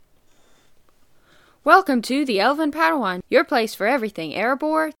Welcome to the Elven Padawan, your place for everything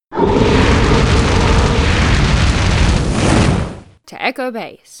airborne to Echo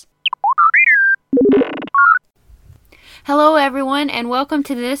Base. Hello everyone, and welcome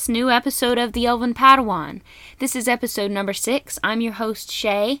to this new episode of the Elven Padawan. This is episode number 6. I'm your host,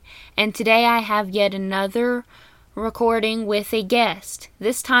 Shay, and today I have yet another recording with a guest.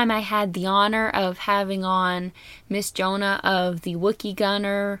 This time I had the honor of having on Miss Jonah of the Wookiee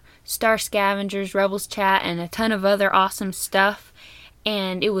Gunner, Star Scavengers, Rebels Chat, and a ton of other awesome stuff.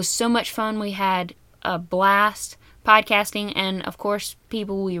 And it was so much fun. We had a blast podcasting, and of course,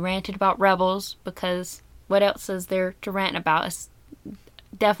 we ranted about Rebels, because what else is there to rant about? It's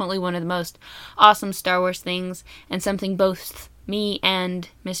definitely one of the most awesome Star Wars things, and something both me and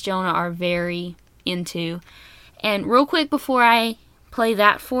Miss Jonah are very into. And real quick before I play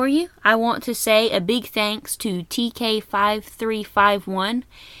that for you, I want to say a big thanks to TK5351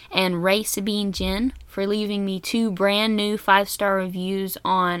 and Ray Sabine Jen for leaving me 2 brand new 5-star reviews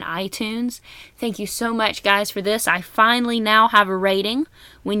on iTunes. Thank you so much, guys, for this. I finally now have a rating.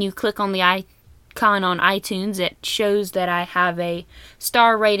 When you click on the icon on iTunes, it shows that I have a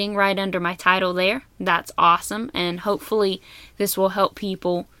star rating right under my title there. That's awesome, and hopefully this will help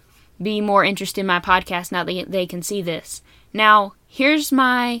people be more interested in my podcast now that they can see this. Now, here's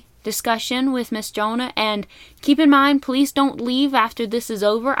my discussion with Miss Jonah, and keep in mind, please don't leave after this is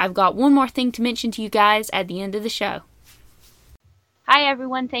over. I've got one more thing to mention to you guys at the end of the show. Hi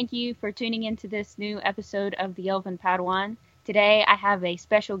everyone, thank you for tuning into this new episode of the Elven Padawan. Today I have a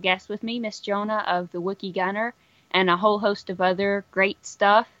special guest with me, Miss Jonah of the Wookiee Gunner, and a whole host of other great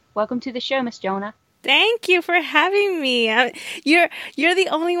stuff. Welcome to the show, Miss Jonah. Thank you for having me. You're the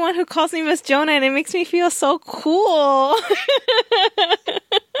only one who calls me Miss Jonah, and it makes me feel so cool.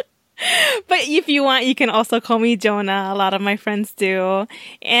 But if you want, you can also call me Jonah. A lot of my friends do.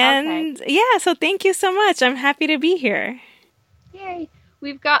 And yeah, so thank you so much. I'm happy to be here. Yay.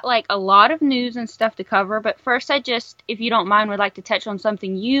 We've got a lot of news and stuff to cover, but first if you don't mind, would like to touch on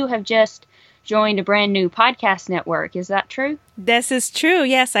something. You have just joined a brand new podcast network. Is that true? This is true.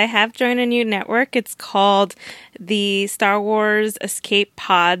 Yes, I have joined a new network. It's called the Star Wars Escape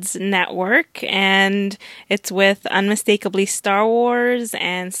Pods Network, and it's with Unmistakably Star Wars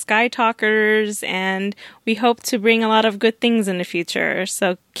and Sky Talkers, and we hope to bring a lot of good things in the future,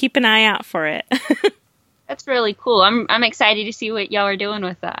 so keep an eye out for it. That's really cool. I'm excited to see what y'all are doing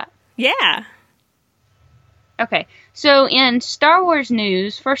with that. Yeah. Okay, so in Star Wars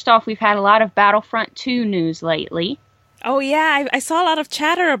news, first off, we've had a lot of Battlefront 2 news lately. Oh yeah, I saw a lot of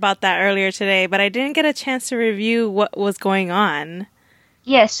chatter about that earlier today, but I didn't get a chance to review what was going on.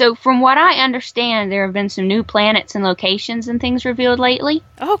 Yeah, so from what I understand, there have been some new planets and locations and things revealed lately.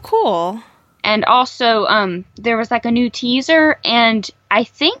 Oh, cool. And also, there was a new teaser, and I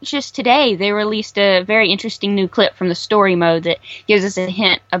think just today they released a very interesting new clip from the story mode that gives us a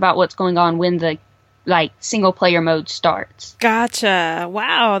hint about what's going on when the single player mode starts. Gotcha.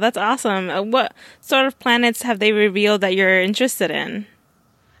 Wow, that's awesome. What sort of planets have they revealed that you're interested in?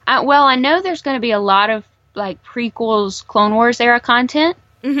 Well, I know there's going to be a lot of prequels, Clone Wars era content.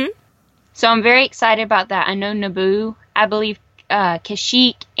 Mm-hmm. So I'm very excited about that. I know Naboo, I believe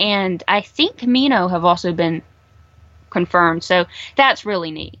Kashyyyk, and I think Kamino have also been confirmed. So that's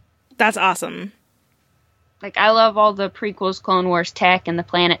really neat. That's awesome. I love all the prequels, Clone Wars tech, and the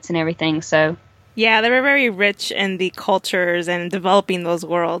planets and everything, so... Yeah, they were very rich in the cultures and developing those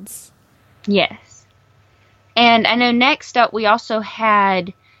worlds. Yes. And I know next up we also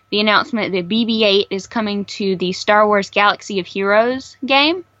had the announcement that BB-8 is coming to the Star Wars Galaxy of Heroes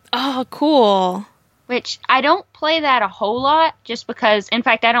game. Oh, cool. Which I don't play that a whole lot, just because, in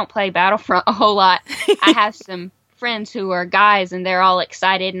fact, I don't play Battlefront a whole lot. I have some friends who are guys and they're all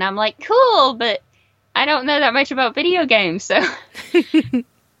excited, and I'm like, cool, but I don't know that much about video games, so...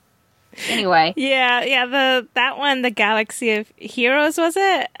 Anyway. Yeah, that one, the Galaxy of Heroes, was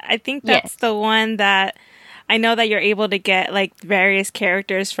it? I think that's the one that I know that you're able to get various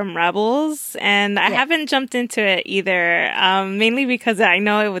characters from Rebels, and I haven't jumped into it either, mainly because I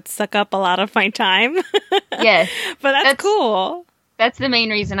know it would suck up a lot of my time. Yes. But that's cool. That's the main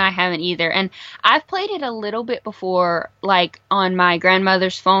reason I haven't either. And I've played it a little bit before, on my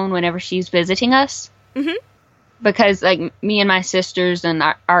grandmother's phone whenever she's visiting us. Mm-hmm. Because, me and my sisters and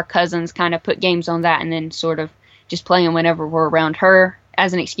our cousins kind of put games on that and then sort of just play them whenever we're around her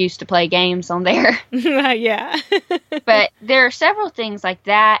as an excuse to play games on there. Yeah. But there are several things like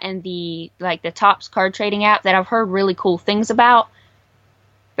that and the Topps card trading app that I've heard really cool things about,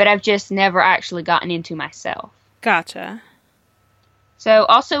 but I've just never actually gotten into myself. Gotcha. So,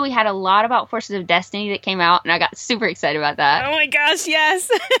 also, we had a lot about Forces of Destiny that came out, and I got super excited about that. Oh my gosh, yes!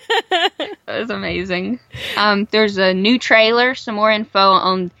 is amazing. There's a new trailer, some more info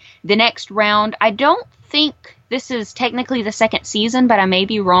on the next round. I don't think this is technically the second season, but I may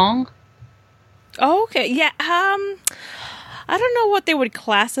be wrong. Oh, okay. Yeah. I don't know what they would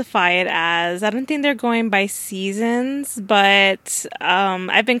classify it as. I don't think they're going by seasons, but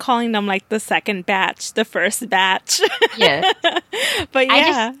I've been calling them like the second batch, the first batch. Yeah. But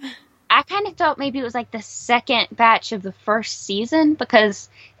yeah. I kind of thought maybe it was like the second batch of the first season, because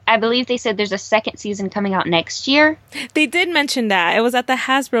I believe they said there's a second season coming out next year. They did mention that. It was at the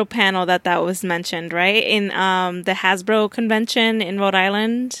Hasbro panel that was mentioned, right? In the Hasbro convention in Rhode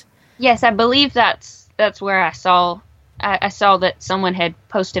Island. Yes, I believe that's where I saw that someone had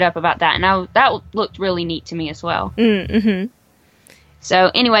posted up about that, and that looked really neat to me as well. Mm-hmm. So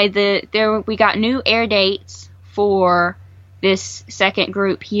anyway, we got new air dates for this second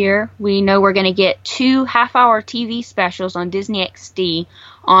group here. We know we're going to get 2 half-hour TV specials on Disney XD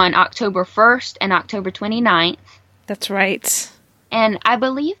on October 1st and October 29th. That's right. And I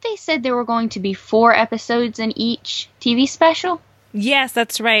believe they said there were going to be 4 episodes in each TV special. Yes,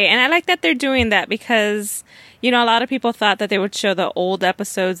 that's right. And I like that they're doing that because, a lot of people thought that they would show the old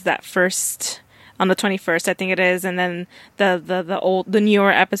episodes that first on the 21st, I think it is, and then the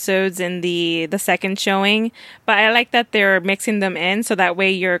newer episodes in the second showing. But I like that they're mixing them in so that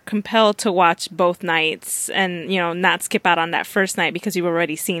way you're compelled to watch both nights and, not skip out on that first night because you've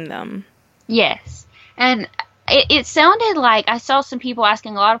already seen them. Yes. And it sounded like I saw some people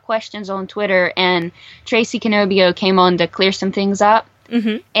asking a lot of questions on Twitter, and Tracy Canobio came on to clear some things up.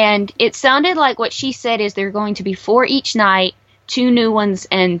 Mm-hmm. And it sounded like what she said is there are going to be 4 each night, 2 new ones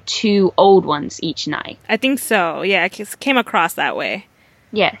and 2 old ones each night. I think so. Yeah, it came across that way.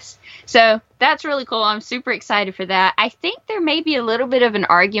 Yes. So that's really cool. I'm super excited for that. I think there may be a little bit of an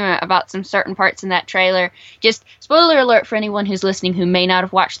argument about some certain parts in that trailer. Just spoiler alert for anyone who's listening who may not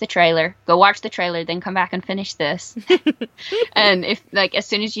have watched the trailer. Go watch the trailer, then come back and finish this. And if, as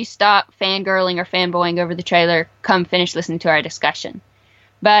soon as you stop fangirling or fanboying over the trailer, come finish listening to our discussion.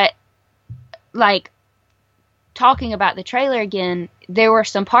 But, talking about the trailer again, there were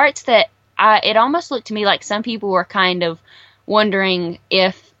some parts that it almost looked to me like some people were kind of wondering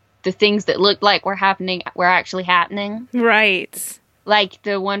if the things that looked like were actually happening. Right. Like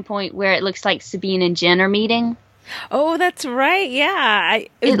the one point where it looks like Sabine and Jen are meeting. Oh, that's right. Yeah.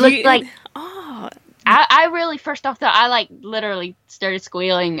 It looked like... Oh. I really, first off, thought I literally started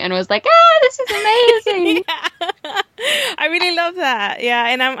squealing and was like, this is amazing. Yeah. I really love that. Yeah.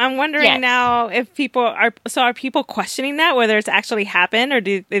 And I'm wondering now if are people questioning that, whether it's actually happened, or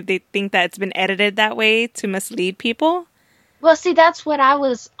do they think that it's been edited that way to mislead people? Well, see, that's what I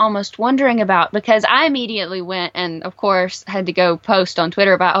was almost wondering about, because I immediately went and, of course, had to go post on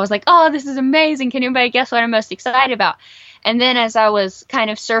Twitter about it. I was like, oh, this is amazing. Can anybody guess what I'm most excited about? And then as I was kind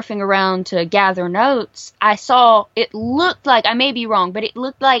of surfing around to gather notes, I saw it looked like, I may be wrong, but it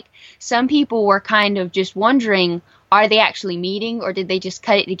looked like some people were kind of just wondering, are they actually meeting or did they just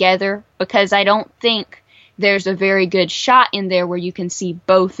cut it together? Because I don't think there's a very good shot in there where you can see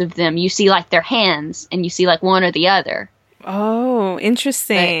both of them. You see their hands and you see one or the other. Oh,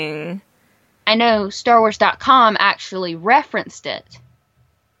 interesting. But I know StarWars.com actually referenced it.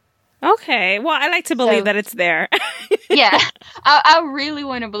 Okay. Well, I like to believe that it's there. Yeah. I really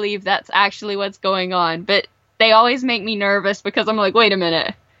want to believe that's actually what's going on. But they always make me nervous because I'm like, wait a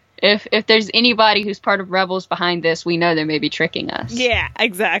minute. If there's anybody who's part of Rebels behind this, we know they may be tricking us. Yeah,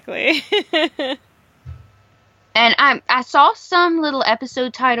 exactly. And I saw some little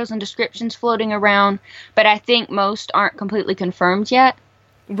episode titles and descriptions floating around, but I think most aren't completely confirmed yet.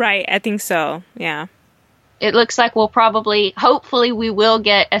 Right, I think so, yeah. It looks like hopefully we will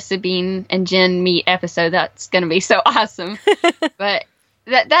get a Sabine and Jen meet episode. That's going to be so awesome. But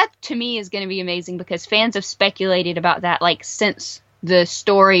that to me is going to be amazing because fans have speculated about that since the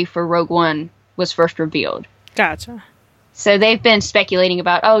story for Rogue One was first revealed. Gotcha. So they've been speculating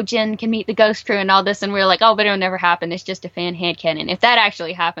about, Jen can meet the Ghost Crew and all this, and we're like, but it'll never happen. It's just a fan headcanon. If that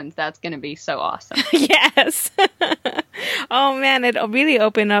actually happens, that's going to be so awesome. Yes. Oh, man, it'll really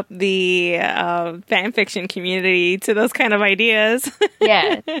open up the fan fiction community to those kind of ideas.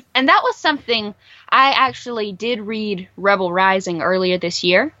 Yeah. And that was something I actually did read Rebel Rising earlier this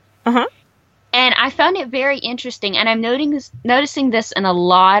year. Uh-huh. And I found it very interesting, and I'm noticing this in a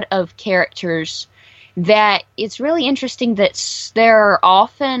lot of characters, that it's really interesting that there are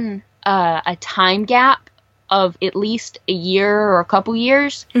often a time gap of at least a year or a couple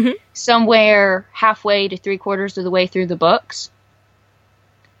years, mm-hmm. somewhere halfway to 3/4 of the way through the books.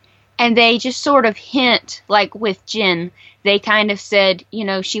 And they just sort of hint, with Jen, they kind of said,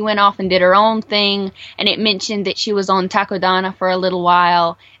 she went off and did her own thing, and it mentioned that she was on Takodana for a little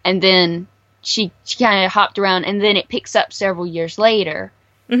while, and then she kind of hopped around, and then it picks up several years later.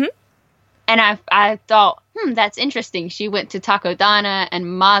 Mm-hmm. And I thought, that's interesting. She went to Takodana, and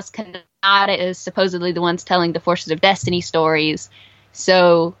Maz Kanata is supposedly the ones telling the Forces of Destiny stories.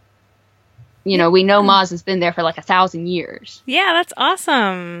 So, we know Maz has been there for like 1,000 years. Yeah, that's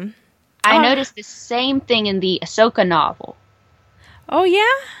awesome. I noticed the same thing in the Ahsoka novel. Oh, yeah?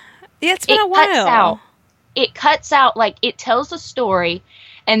 Yeah, it's been a while. It cuts out, like, it tells a story,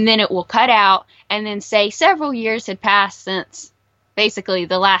 and then it will cut out, and then say several years had passed since basically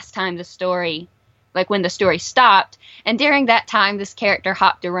the last time the story, like when the story stopped. And during that time, this character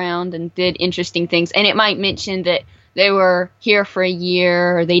hopped around and did interesting things. And it might mention that they were here for a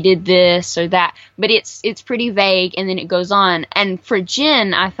year, or they did this or that. But it's pretty vague, and then it goes on. And for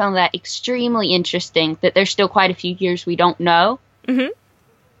Jin, I found that extremely interesting, that there's still quite a few years we don't know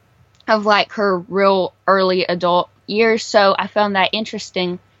of, like, her real early adult years. So I found that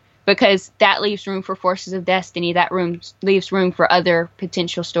interesting, because that leaves room for Forces of Destiny. That leaves room for other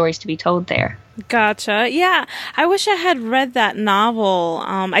potential stories to be told there. Gotcha. Yeah, I wish I had read that novel.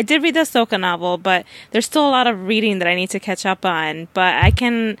 I did read the Ahsoka novel, but there's still a lot of reading that I need to catch up on. But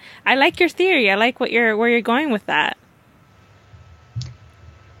I like your theory. I like where you're going with that.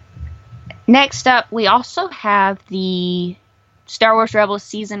 Next up, we also have the Star Wars Rebels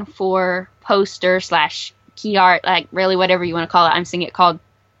Season 4 poster / key art, like really whatever you want to call it. I'm seeing it called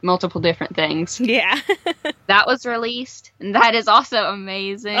multiple different things. Yeah. That was released, and that is also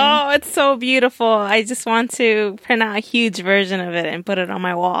amazing. Oh, it's so beautiful. I just want to print out a huge version of it and put it on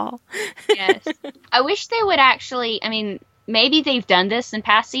my wall. Yes. I wish they would actually, maybe they've done this in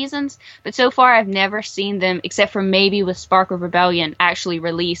past seasons, but so far I've never seen them, except for maybe with Spark of Rebellion, actually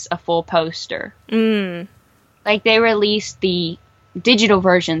release a full poster. Like, they released the digital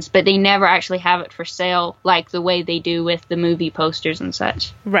versions, but they never actually have it for sale like the way they do with the movie posters and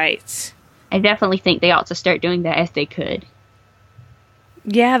such. Right. I definitely think they ought to start doing that if they could.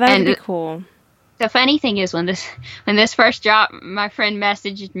 Yeah, that would be cool. The funny thing is, when this first dropped, my friend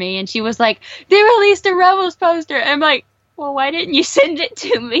messaged me, and she was like, "They released a Rebels poster." And I'm like, well, why didn't you send it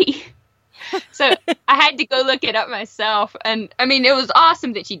to me? So I had to go look it up myself. And it was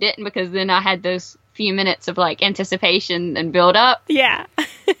awesome that she didn't, because then I had those few minutes of, like, anticipation and build up. Yeah.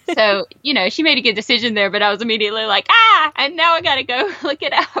 So, she made a good decision there, but I was immediately like, and now I gotta go look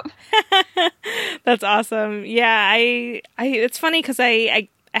it up. That's awesome. Yeah, it's funny because I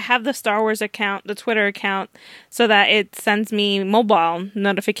have the Star Wars account, the Twitter account, so that it sends me mobile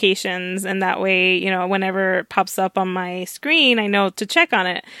notifications, and that way, whenever it pops up on my screen, I know to check on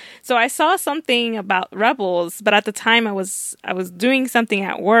it. So I saw something about Rebels, but at the time I was doing something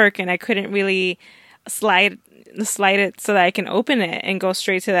at work, and I couldn't really slide it so that I can open it and go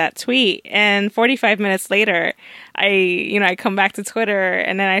straight to that tweet. And 45 minutes later, I come back to Twitter,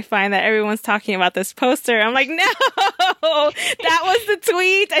 and then I find that everyone's talking about this poster. I'm like, no, that was the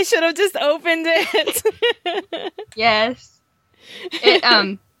tweet. I should have just opened it. Yes.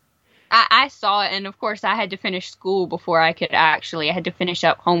 I saw it, and of course I had to finish school before I had to finish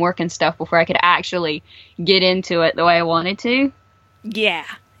up homework and stuff before I could actually get into it the way I wanted to. Yeah.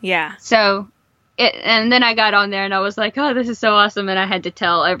 So, and then I got on there, and I was like, oh, this is so awesome, and I had to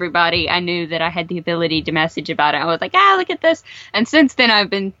tell everybody I knew that I had the ability to message about it. I was like, look at this. And since then I've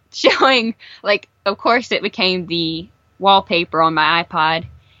been showing, like, of course it became the wallpaper on my iPod,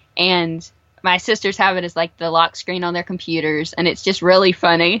 and my sisters have it as, like, the lock screen on their computers, and it's just really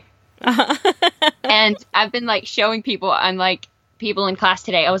funny. And I've been, like, showing people, people in class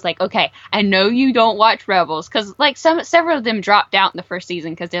today, I was like, okay, I know you don't watch Rebels, because, like, several of them dropped out in the first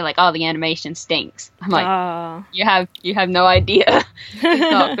season because they're like, oh, the animation stinks. I'm like, you have no idea.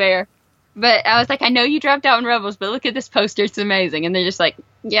 It's not fair. But I was like, I know you dropped out in Rebels, but look at this poster, it's amazing. And they're just like,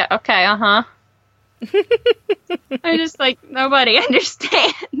 yeah, okay, I'm just like, nobody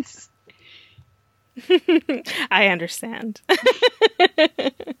understands. I understand.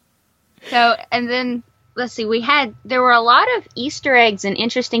 So, and then, let's see, there were a lot of Easter eggs and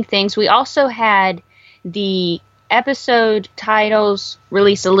interesting things. We also had the episode titles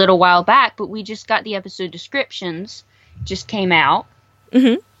released a little while back, but we just got the episode descriptions, just came out.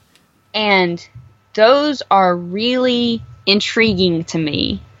 Mm-hmm. And those are really intriguing to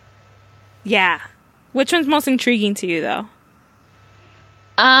me. Yeah. Which one's most intriguing to you, though?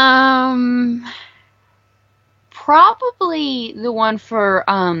 Probably the one for,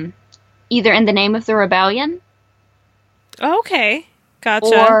 either In the Name of the Rebellion. Okay.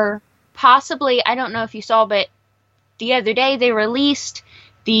 Gotcha. Or possibly, I don't know if you saw, but the other day they released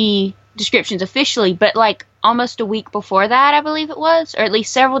the descriptions officially, but like almost a week before that, I believe it was, or at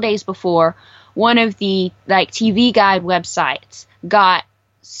least several days before, one of the like TV guide websites got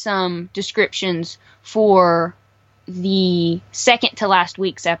some descriptions for the second to last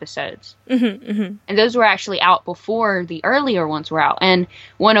week's episodes. And those were actually out before the earlier ones were out. And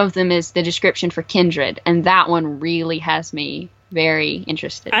one of them is the description for Kindred. And that one really has me very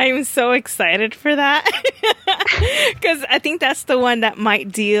interested. I'm so excited for that. Because I think that's the one that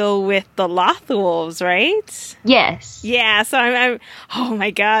might deal with the Lothwolves, right? Yes. Yeah, so I'm oh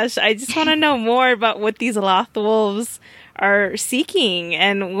my gosh, I just want to know more about what these Lothwolves are seeking,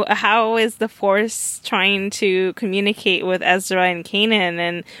 and how is the Force trying to communicate with Ezra and Kanan,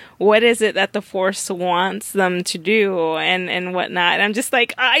 and what is it that the Force wants them to do, and whatnot. And I'm just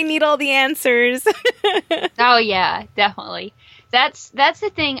like, I need all the answers. Oh yeah, definitely. That's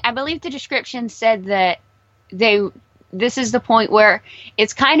the thing. I believe the description said that this is the point where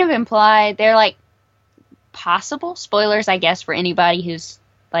it's kind of implied they're like possible spoilers, I guess, for anybody who's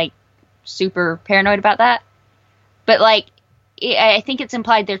like super paranoid about that. But like, I think it's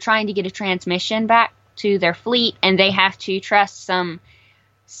implied they're trying to get a transmission back to their fleet, and they have to trust some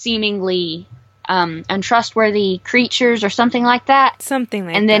seemingly untrustworthy creatures or something like that. Something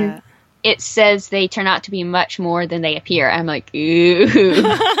like that. And then it says they turn out to be much more than they appear. I'm like, ooh.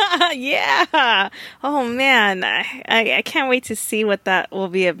 Yeah. Oh man, I can't wait to see what that will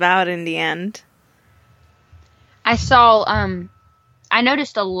be about in the end. I saw, I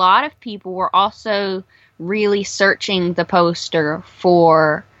noticed a lot of people were also really searching the poster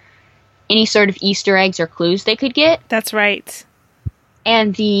for any sort of Easter eggs or clues they could get. That's right.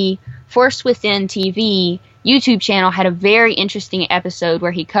 And the Force Within TV YouTube channel had a very interesting episode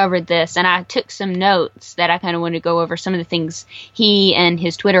where he covered this, and I took some notes that I kind of wanted to go over some of the things he and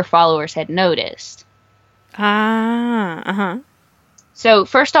his Twitter followers had noticed. So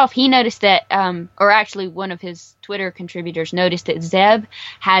first off, he noticed that, or actually one of his Twitter contributors noticed that Zeb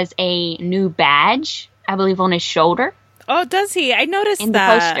has a new badge, I believe, on his shoulder. Oh, does he? I noticed in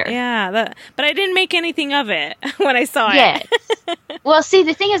that. The poster. Yeah, but I didn't make anything of it when I saw yes. it. Well, see,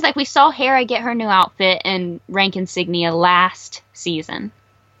 the thing is, like, we saw Hera get her new outfit and rank insignia last season,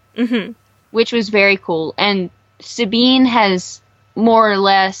 which was very cool. And Sabine has more or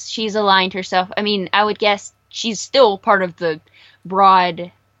less, she's aligned herself. I mean, I would guess she's still part of the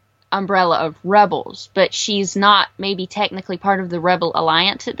broad umbrella of rebels, but she's not maybe technically part of the Rebel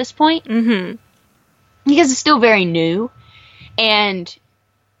Alliance at this point. Because it's still very new. And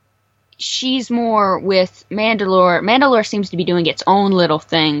she's more with Mandalore. Mandalore seems to be doing its own little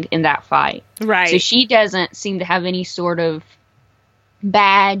thing in that fight. Right. So she doesn't seem to have any sort of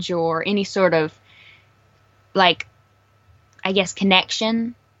badge or any sort of, like, I guess,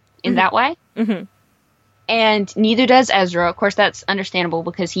 connection in that way. And neither does Ezra. Of course, that's understandable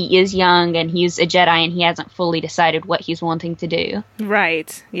because he is young and he's a Jedi and he hasn't fully decided what he's wanting to do.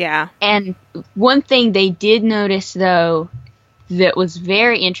 Right, yeah. And one thing they did notice, though, that was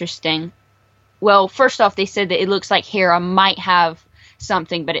very interesting. Well, first off, they said that it looks like Hera might have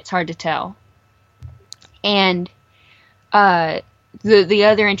something, but it's hard to tell. And the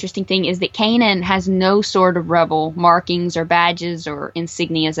other interesting thing is that Kanan has no sort of rebel markings or badges or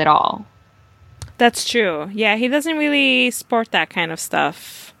insignias at all. That's true. Yeah, he doesn't really sport that kind of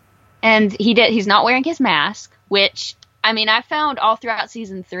stuff. And he's not wearing his mask, which, I mean, I found all throughout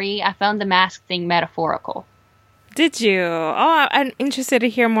season 3, I found the mask thing metaphorical. Did you? Oh, I'm interested to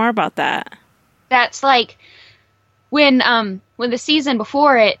hear more about that. That's like when the season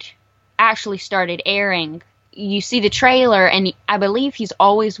before it actually started airing, you see the trailer, and I believe he's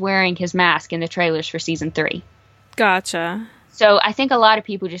always wearing his mask in the trailers for season 3. Gotcha. So I think a lot of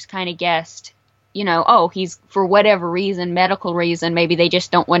people just kind of guessed, you know, oh, he's, for whatever reason, medical reason, maybe they just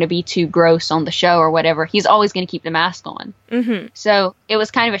don't want to be too gross on the show or whatever. He's always going to keep the mask on. So it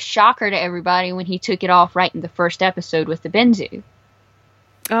was kind of a shocker to everybody when he took it off right in the first episode with the Benzu.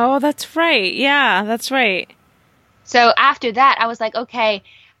 Oh, that's right. Yeah, that's right. So after that, I was like, okay,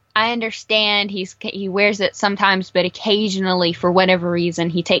 I understand he wears it sometimes, but occasionally, for whatever reason,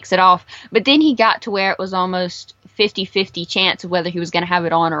 he takes it off. But then he got to where it was almost 50-50 chance of whether he was going to have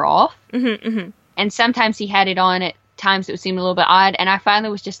it on or off. And sometimes he had it on at times it would seem a little bit odd. And I finally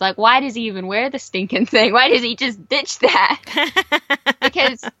was just like, why does he even wear the stinking thing? Why does he just ditch that?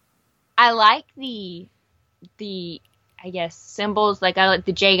 Because I like the I guess, symbols. Like, I like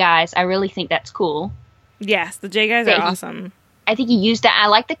the J guys. I really think that's cool. Yes, the J guys are awesome. I think he used that. I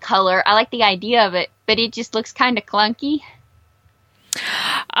like the color. I like the idea of it, but it just looks kind of clunky.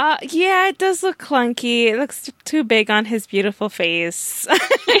 Yeah, it does look clunky. It looks too big on his beautiful face.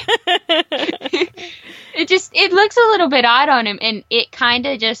 It looks a little bit odd on him, and it kind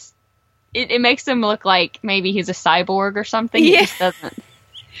of just, it makes him look like maybe he's a cyborg or something. Yeah.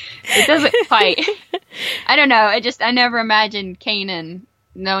 It doesn't quite, I don't know, I never imagined Kanan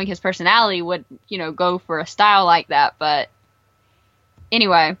knowing his personality, would, go for a style like that. But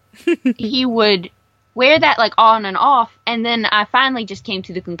anyway, he would wear that like on and off. And then I finally just came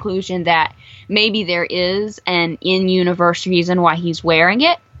to the conclusion that maybe there is an in-universe reason why he's wearing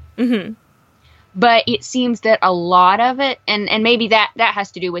it. Mm-hmm. But it seems that a lot of it, and maybe that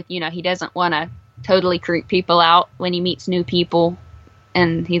has to do with, he doesn't want to totally creep people out when he meets new people.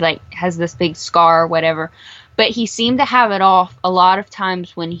 And he like has this big scar or whatever. But he seemed to have it off a lot of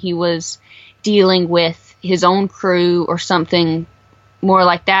times when he was dealing with his own crew or something more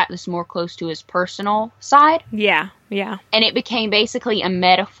like that. That's more close to his personal side. Yeah, yeah. And it became basically a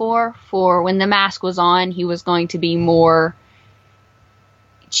metaphor for when the mask was on, he was going to be more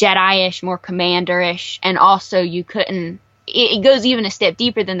Jedi-ish, more commander-ish. And also you couldn't... It goes even a step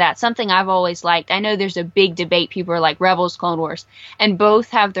deeper than that. Something I've always liked. I know there's a big debate. People are like Rebels, Clone Wars. And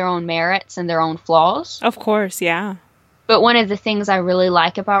both have their own merits and their own flaws. Of course, yeah. But one of the things I really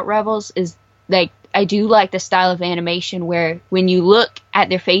like about Rebels is, like, I do like the style of animation where when you look at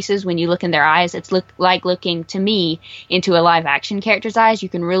their faces, when you look in their eyes, it's like looking, to me, into a live-action character's eyes. You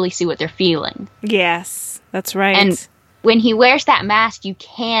can really see what they're feeling. Yes, that's right. And when he wears that mask, you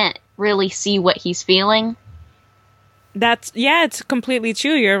can't really see what he's feeling. It's completely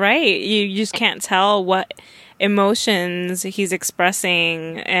true. You're right. You just can't tell what emotions he's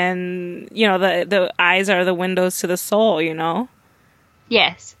expressing, and the eyes are the windows to the soul.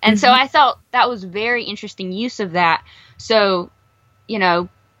 Yes, and so I thought that was very interesting use of that. So,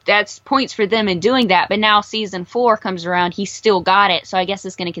 that's points for them in doing that. But now season 4 comes around, he's still got it. So I guess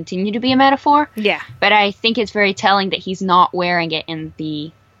it's going to continue to be a metaphor. Yeah, but I think it's very telling that he's not wearing it in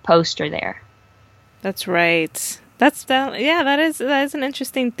the poster there. That's right. That is an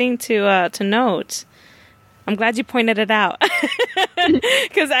interesting thing to note. I'm glad you pointed it out,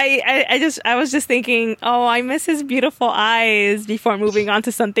 because I was just thinking, oh, I miss his beautiful eyes before moving on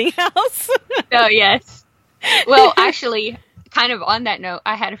to something else. Oh yes. Well, actually, kind of on that note,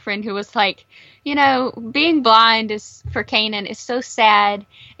 I had a friend who was like, being blind for Kanan is so sad,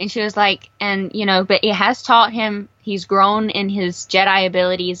 and she was like, but it has taught him. He's grown in his Jedi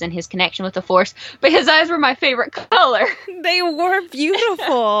abilities and his connection with the Force, but his eyes were my favorite color. They were beautiful.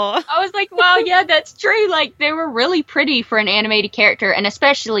 I was like, wow, yeah, that's true. Like, they were really pretty for an animated character, and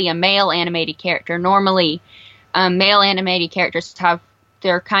especially a male animated character. Normally, male animated characters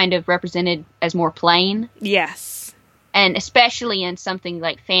they're kind of represented as more plain. Yes. And especially in something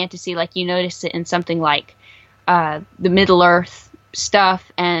like fantasy, like you notice it in something like the Middle-earth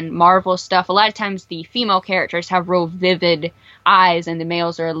stuff and Marvel stuff. A lot of times the female characters have real vivid eyes and the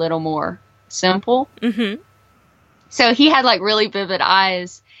males are a little more simple. Mm-hmm. So he had like really vivid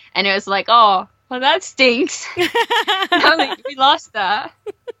eyes, and it was like, oh, well, that stinks. Now that we lost that.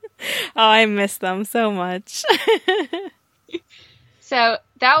 Oh, I miss them so much. So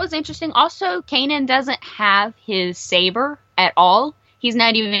that was interesting. Also, Kanan doesn't have his saber at all. He's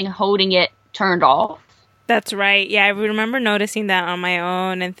not even holding it turned off. That's right. Yeah, I remember noticing that on my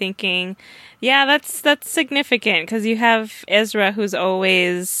own and thinking, yeah, that's significant, because you have Ezra, who's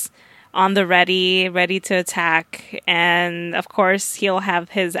always on the ready to attack, and of course he'll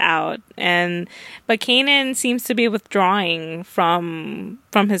have his out. But Kanan seems to be withdrawing from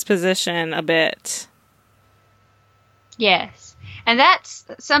his position a bit. Yes. And that's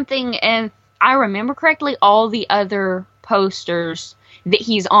something, if I remember correctly, all the other posters that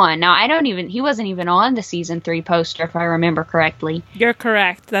he's on. Now, he wasn't even on the season 3 poster, if I remember correctly. You're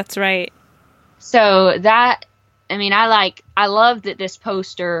correct. That's right. So that, I love that this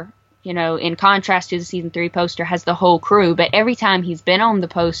poster, in contrast to the season 3 poster, has the whole crew. But every time he's been on the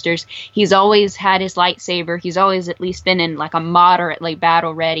posters, he's always had his lightsaber. He's always at least been in like a moderately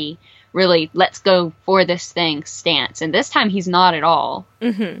battle ready, really, let's go for this thing stance. And this time he's not at all.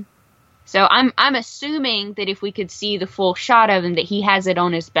 Mm-hmm. So I'm assuming that if we could see the full shot of him, that he has it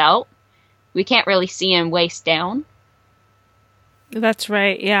on his belt. We can't really see him waist down. That's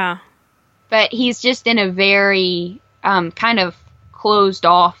right, yeah. But he's just in a very kind of closed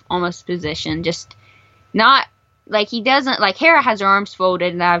off almost position. Just not like he doesn't, like Hera has her arms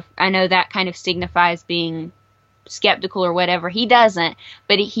folded, and I know that kind of signifies being skeptical or whatever. He doesn't,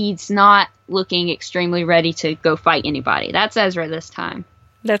 but he's not looking extremely ready to go fight anybody. That's Ezra this time.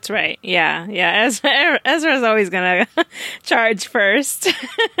 That's right. Yeah. Ezra's always gonna charge first.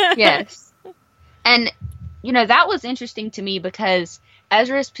 Yes. And, that was interesting to me because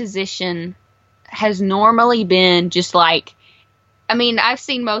Ezra's position has normally been just like, I've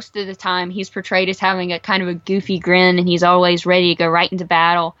seen most of the time he's portrayed as having a kind of a goofy grin, and he's always ready to go right into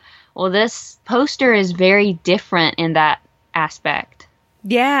battle. Well, this poster is very different in that aspect.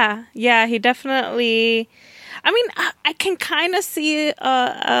 Yeah, he definitely... I mean, I can kind of see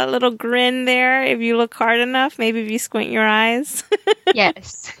a little grin there if you look hard enough. Maybe if you squint your eyes.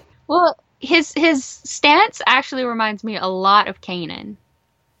 Yes. Well, his stance actually reminds me a lot of Kanan.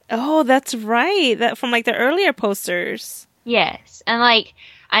 Oh, that's right. That from like the earlier posters. Yes. And like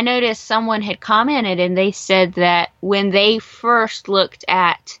I noticed someone had commented and they said that when they first looked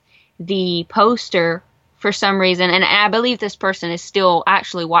at the poster for some reason, and I believe this person is still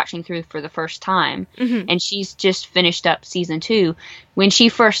actually watching through for the first time, and she's just finished up season 2. When she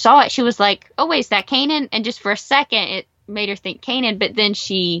first saw it, she was like, oh, wait, is that Kanan? And just for a second, it made her think Kanan, but then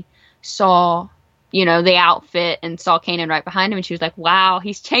she saw, you know, the outfit and saw Kanan right behind him, and she was like, wow,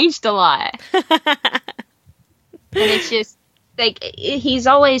 he's changed a lot. And it's just, like, he's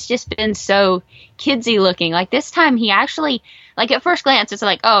always just been so kidsy looking. Like, this time he actually, like, at first glance, it's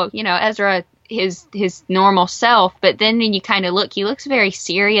like, oh, you know, Ezra, his normal self, but then when you kind of look, he looks very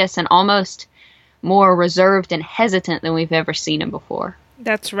serious and almost more reserved and hesitant than we've ever seen him before.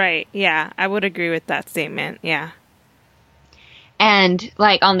 That's right. Yeah, I would agree with that statement. Yeah. And,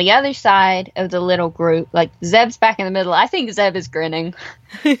 like, on the other side of the little group, like, Zeb's back in the middle. I think Zeb is grinning.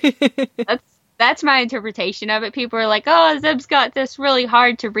 That's my interpretation of it. People are like, oh, Zeb's got this really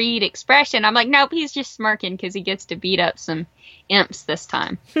hard to read expression. I'm like, nope, he's just smirking because he gets to beat up some imps this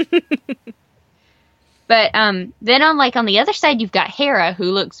time. But then on the other side, you've got Hera,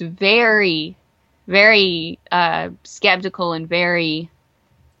 who looks very, very skeptical and very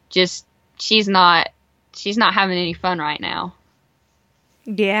just, she's not having any fun right now.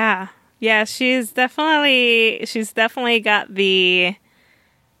 Yeah. Yeah, she's definitely got the,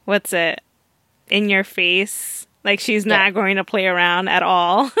 what's it, in your face. Like, she's not going to play around at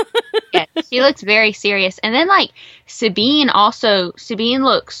all. Yeah, she looks very serious. And then, like, Sabine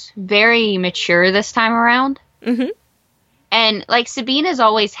looks very mature this time around. Mm-hmm. And, like, Sabine has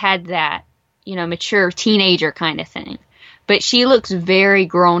always had that, you know, mature teenager kind of thing. But she looks very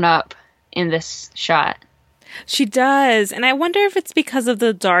grown up in this shot. She does. And I wonder if it's because of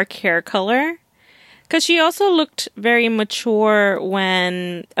the dark hair color. Because she also looked very mature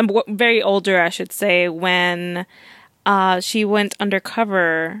very older, I should say, when she went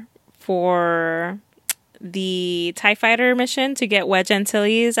undercover for the TIE Fighter mission to get Wedge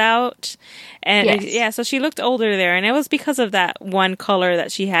Antilles out. And so she looked older there. And it was because of that one color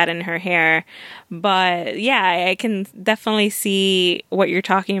that she had in her hair. But yeah, I can definitely see what you're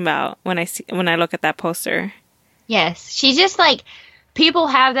talking about when I look at that poster. Yes, she's just like...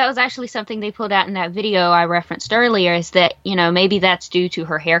 that was actually something they pulled out in that video I referenced earlier, is that, you know, maybe that's due to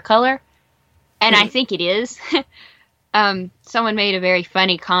her hair color. And I think it is. Someone made a very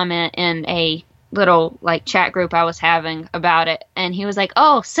funny comment in a little, like, chat group I was having about it. And he was like,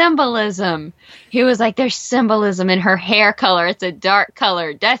 oh, symbolism. He was like, there's symbolism in her hair color. It's a dark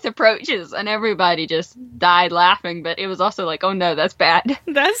color. Death approaches. And everybody just died laughing. But it was also like, oh, no, that's bad.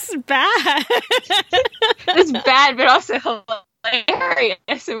 That's bad. It's bad, but also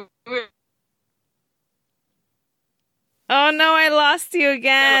hilarious. Oh no, I lost you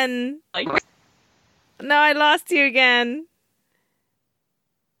again. No, I lost you again.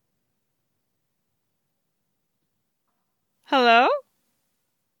 Hello?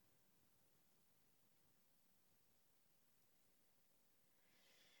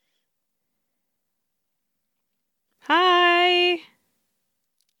 Hi.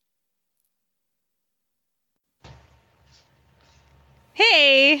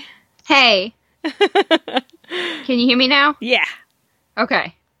 Hey. Hey. Can you hear me now? Yeah.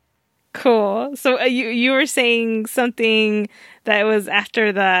 Okay. Cool. So you were saying something that was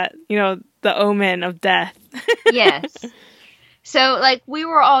after the, you know, the omen of death. Yes. So, like, we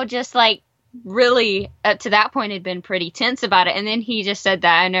were all just, like, really, up to that point, had been pretty tense about it. And then he just said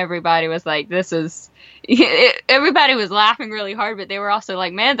that, and everybody was like, everybody was laughing really hard, but they were also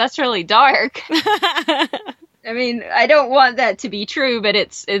like, man, that's really dark. I mean, I don't want that to be true, but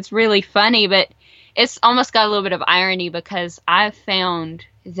it's really funny, but it's almost got a little bit of irony because I've found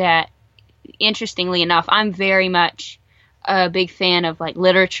that, interestingly enough, I'm very much a big fan of, like,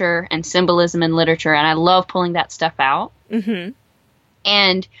 literature and symbolism in literature, and I love pulling that stuff out. Mm-hmm.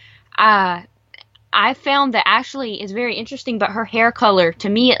 And I found that actually is very interesting, but her hair color, to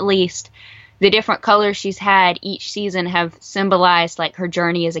me at least, the different colors she's had each season have symbolized, like, her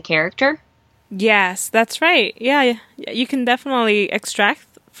journey as a character. Yes, that's right. Yeah, you can definitely extract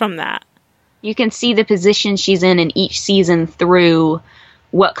from that. You can see the position she's in each season through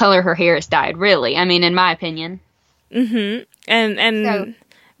what color her hair is dyed, really. I mean, in my opinion. Mm-hmm. And so,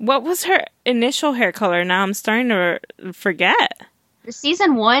 what was her initial hair color? Now I'm starting to forget. The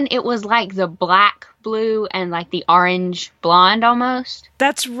season 1, it was like the black blue and like the orange blonde almost.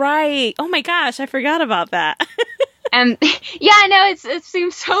 That's right. Oh my gosh, I forgot about that. And yeah, I know it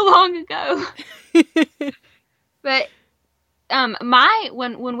seems so long ago. But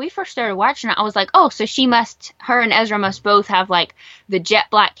when we first started watching it, I was like, oh, so her and Ezra must both have like the jet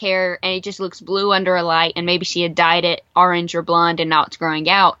black hair, and it just looks blue under a light, and maybe she had dyed it orange or blonde, and now it's growing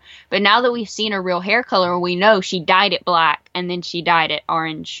out. But now that we've seen her real hair color, we know she dyed it black, and then she dyed it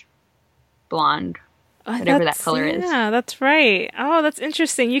orange, blonde, whatever that color is. Yeah, that's right. Oh, that's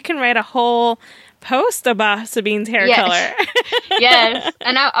interesting. You can write a whole post about Sabine's hair color. Yes.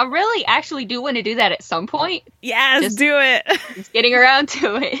 And I really actually do want to do that at some point. Yes, do it. Just getting around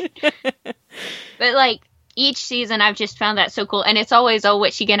to it. But like each season I've just found that so cool. And it's always, oh,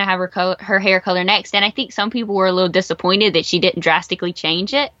 what's she going to have her hair color next? And I think some people were a little disappointed that she didn't drastically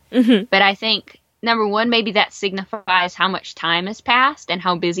change it. Mm-hmm. But I think, number one, maybe that signifies how much time has passed and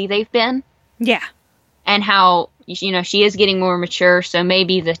how busy they've been. Yeah. And how, she is getting more mature, so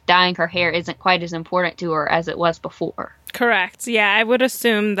maybe the dyeing her hair isn't quite as important to her as it was before. Correct. Yeah, I would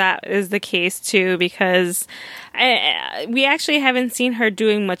assume that is the case, too, because we actually haven't seen her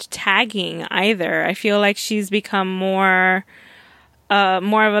doing much tagging either. I feel like she's become more of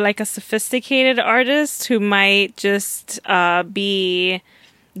a sophisticated artist who might just be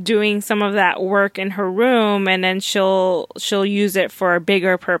doing some of that work in her room, and then she'll use it for a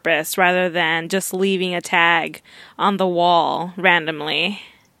bigger purpose rather than just leaving a tag on the wall randomly.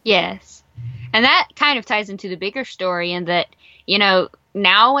 Yes. And that kind of ties into the bigger story in that,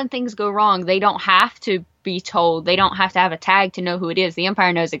 now when things go wrong, they don't have to be told. They don't have to have a tag to know who it is. The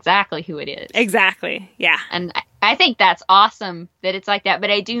Empire knows exactly who it is. Exactly. Yeah. And I think that's awesome that it's like that,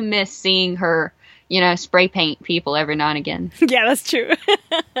 but I do miss seeing her spray paint people every now and again. Yeah, that's true.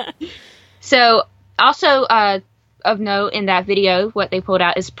 So, also of note in that video, what they pulled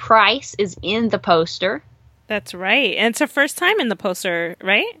out is Price is in the poster. That's right. And it's her first time in the poster,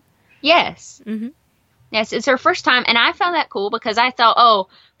 right? Yes. Mm-hmm. Yes, it's her first time, and I found that cool because I thought, oh,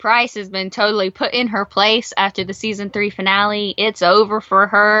 Price has been totally put in her place after the season 3 finale. It's over for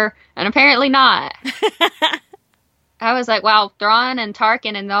her, and apparently not. I was like, wow, Thrawn and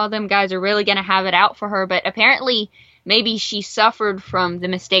Tarkin and all them guys are really going to have it out for her. But apparently, maybe she suffered from the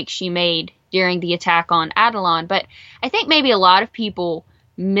mistakes she made during the attack on Atollon. But I think maybe a lot of people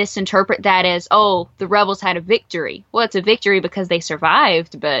misinterpret that as, oh, the rebels had a victory. Well, it's a victory because they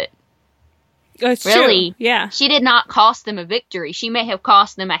survived, but it's really, true. Yeah. She did not cost them a victory. She may have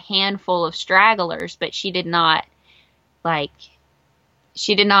cost them a handful of stragglers, but she did not,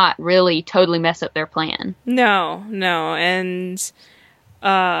 really totally mess up their plan. No. And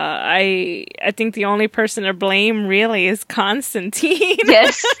I think the only person to blame really is Constantine.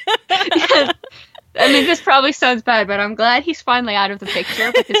 Yes. Yes. I mean, this probably sounds bad, but I'm glad he's finally out of the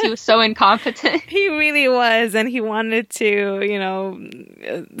picture because he was so incompetent. He really was, and he wanted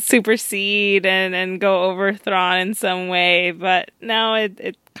to, supersede and go over Thrawn in some way, but now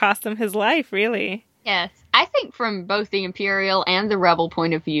it cost him his life, really. Yes. I think from both the Imperial and the Rebel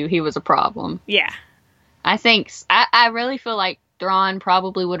point of view, he was a problem. Yeah. I really feel like Thrawn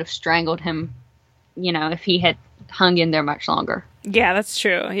probably would have strangled him, if he had hung in there much longer. Yeah, that's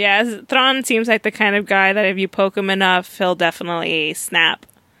true. Yeah, Thrawn seems like the kind of guy that if you poke him enough, he'll definitely snap.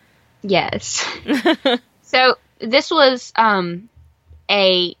 Yes. So this was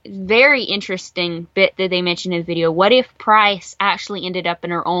a very interesting bit that they mentioned in the video. What if Price actually ended up in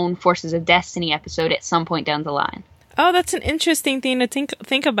her own Forces of Destiny episode at some point down the line? Oh, that's an interesting thing to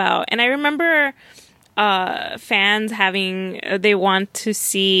think about. And I remember fans they want to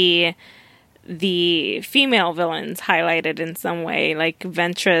see the female villains highlighted in some way, like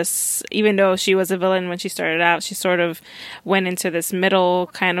Ventress. Even though she was a villain when she started out, she sort of went into this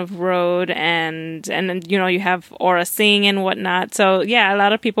middle kind of road, and then you have Aura Singh and whatnot. So yeah, a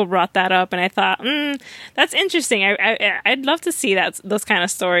lot of people brought that up, and I thought, that's interesting. I'd love to see those kind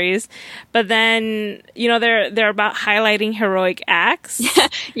of stories. But then they're about highlighting heroic acts.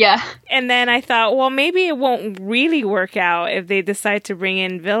 Yeah. And then I thought, well, maybe it won't really work out if they decide to bring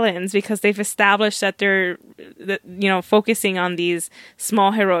in villains, because they've established that they're focusing on these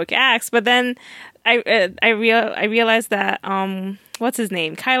small heroic acts. But then I realized that what's his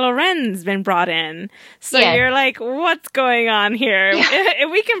name, Kylo Ren's been brought in, so yeah. You're like, what's going on here? Yeah.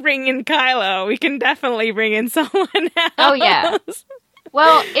 If we can bring in Kylo, we can definitely bring in someone else. Oh yeah.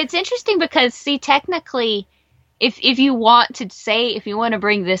 Well, it's interesting because, see, technically, if you want to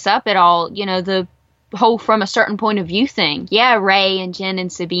bring this up at all, the whole from a certain point of view thing. Yeah, Rey and Jyn and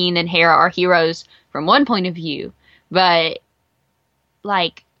Sabine and Hera are heroes from one point of view, but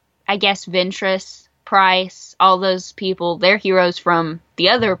I guess Ventress, Price, all those people, they're heroes from the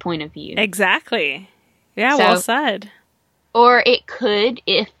other point of view. Exactly. Yeah, well said. Or it could,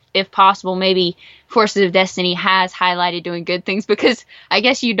 if possible, maybe Forces of Destiny has highlighted doing good things, because I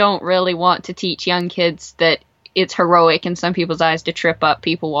guess you don't really want to teach young kids that it's heroic in some people's eyes to trip up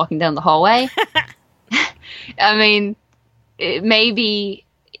people walking down the hallway. I mean, maybe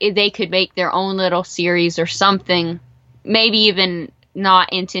they could make their own little series or something, maybe even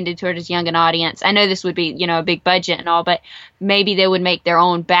not intended toward as young an audience. I know this would be, a big budget and all, but maybe they would make their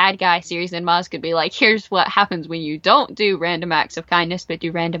own bad guy series, and Maz could be like, here's what happens when you don't do random acts of kindness, but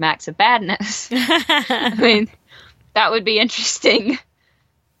do random acts of badness. I mean, that would be interesting.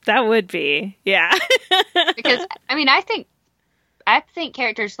 That would be, yeah. Because, I mean, I think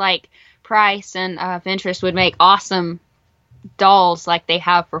characters like Price and Ventress would make awesome dolls like they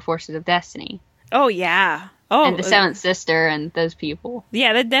have for Forces of Destiny. Oh, yeah. Oh, and the Seventh Sister and those people.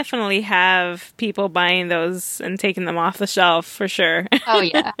 Yeah, they definitely have people buying those and taking them off the shelf for sure. Oh,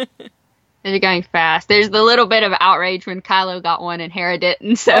 yeah. They're going fast. There's the little bit of outrage when Kylo got one and Hera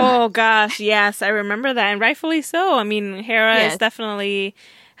didn't. So. Oh, gosh, yes. I remember that, and rightfully so. I mean, Hera is definitely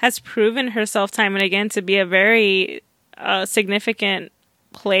has proven herself time and again to be a very significant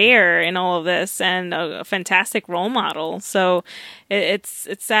player in all of this and a fantastic role model. So it's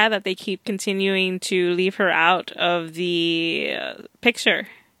sad that they keep continuing to leave her out of the picture.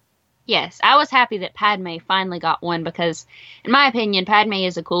 Yes, I was happy that Padme finally got one because, in my opinion, Padme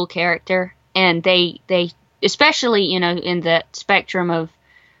is a cool character, and they especially, in the spectrum of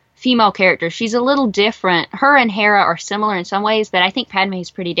female characters, she's a little different. Her and Hera are similar in some ways, but I think Padme is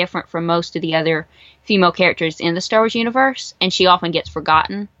pretty different from most of the other female characters in the Star Wars universe, and she often gets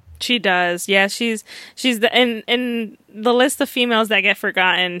forgotten. She does. Yeah, she's in the list of females that get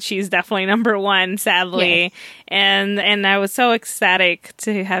forgotten, she's definitely number one, sadly. Yes. And I was so ecstatic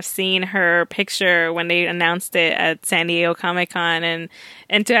to have seen her picture when they announced it at San Diego Comic-Con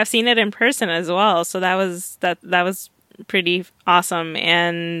and to have seen it in person as well. So that was pretty awesome,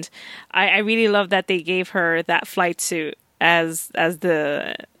 and I really love that they gave her that flight suit as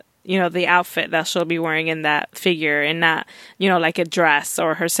the the outfit that she'll be wearing in that figure, and not like a dress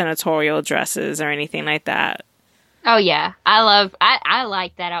or her senatorial dresses or anything like that. Oh yeah, I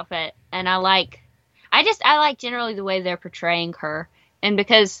like that outfit, and I like generally the way they're portraying her. And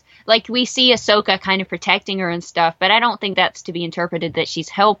because, we see Ahsoka kind of protecting her and stuff, but I don't think that's to be interpreted that she's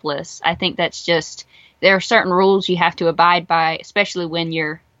helpless. I think that's just, there are certain rules you have to abide by, especially when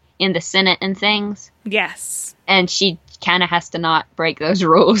you're in the Senate and things. Yes. And she kind of has to not break those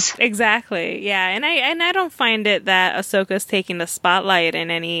rules. Exactly. Yeah. And I don't find it that Ahsoka's taking the spotlight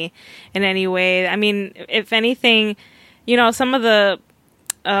in any way. I mean, if anything, some of the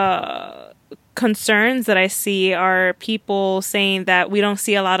concerns that I see are people saying that we don't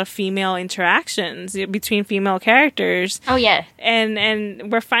see a lot of female interactions between female characters. Oh yeah.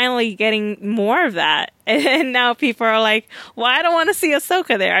 And we're finally getting more of that. And now people are like, well, I don't want to see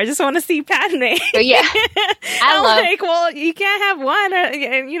Ahsoka there. I just want to see Padme. Oh, yeah. I'm like, well, you can't have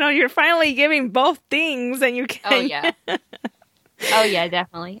one. You're finally giving both things, and you can't. Oh yeah. Oh, yeah,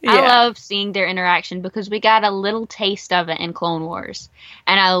 definitely. Yeah. I love seeing their interaction because we got a little taste of it in Clone Wars.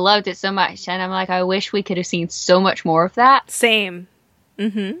 And I loved it so much. And I'm like, I wish we could have seen so much more of that. Same.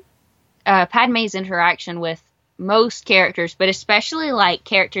 Mm-hmm. Padme's interaction with most characters, but especially,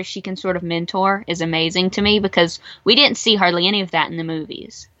 characters she can sort of mentor, is amazing to me because we didn't see hardly any of that in the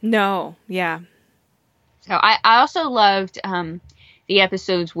movies. No, yeah. So I also loved the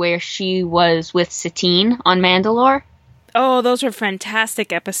episodes where she was with Satine on Mandalore. Oh, those were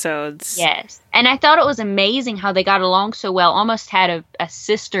fantastic episodes. Yes. And I thought it was amazing how they got along so well. Almost had a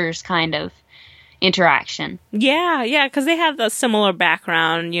sisters kind of interaction. Yeah, because they have a similar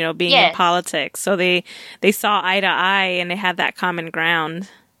background, being in politics. So they saw eye to eye and they had that common ground.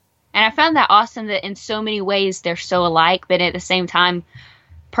 And I found that awesome that in so many ways they're so alike, but at the same time,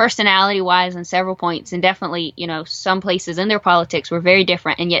 personality-wise on several points, and definitely, some places in their politics were very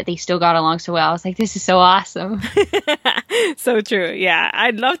different, and yet they still got along so well. I was like, this is so awesome. So true. Yeah.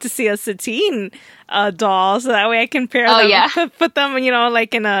 I'd love to see a Satine doll, so that way I can pair them, put them,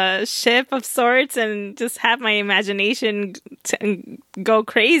 in a ship of sorts, and just have my imagination go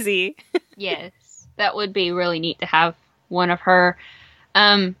crazy. Yes. That would be really neat to have one of her.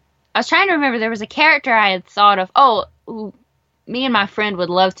 I was trying to remember, there was a character I had thought of. Me and my friend would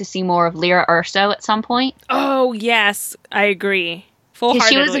love to see more of Lyra Urso at some point. Oh, yes. I agree. Full-heartedly.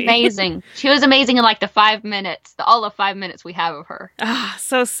 She was amazing. She was amazing in the 5 minutes, all of 5 minutes we have of her. Ah,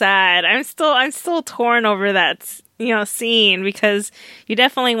 so sad. I'm still torn over that, scene, because you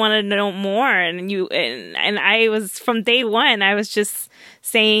definitely want to know more. And I was, from day one, I was just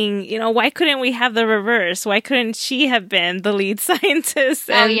saying, why couldn't we have the reverse? Why couldn't she have been the lead scientist?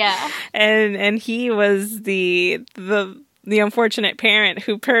 And he was the unfortunate parent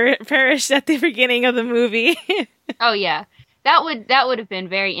who perished at the beginning of the movie. Oh yeah. That would have been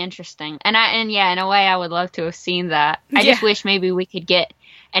very interesting. And in a way I would love to have seen that. I just wish maybe we could get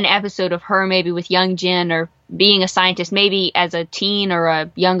an episode of her maybe with young Jen, or being a scientist, maybe as a teen or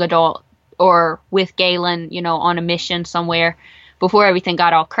a young adult, or with Galen, on a mission somewhere before everything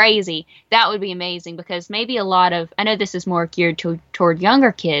got all crazy. That would be amazing, because maybe I know this is more geared toward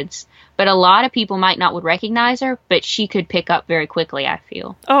younger kids, but a lot of people might not would recognize her, but she could pick up very quickly, I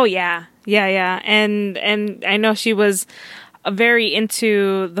feel. Oh yeah. And I know she was very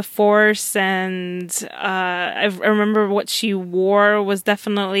into the Force, and I remember what she wore was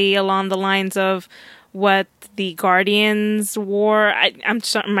definitely along the lines of what the Guardians wore. I'm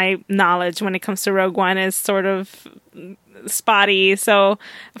sure my knowledge when it comes to Rogue One is sort of spotty, so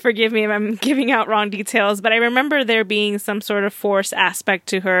forgive me if I'm giving out wrong details, but I remember there being some sort of Force aspect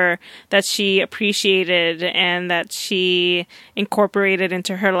to her that she appreciated and that she incorporated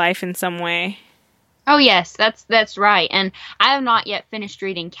into her life in some way. Oh yes, that's right. And I have not yet finished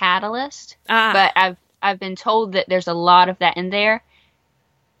reading Catalyst, but I've been told that there's a lot of that in there.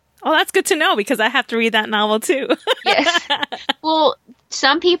 Oh, that's good to know, because I have to read that novel too. Yes. Well,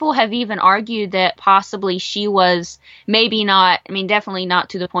 some people have even argued that possibly she was maybe not, definitely not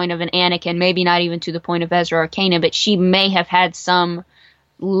to the point of an Anakin, maybe not even to the point of Ezra or Kanan, but she may have had some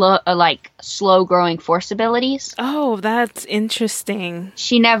slow growing Force abilities. Oh, that's interesting.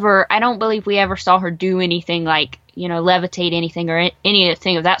 I don't believe we ever saw her do anything like, levitate anything or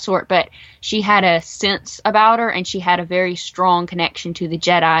anything of that sort, but she had a sense about her, and she had a very strong connection to the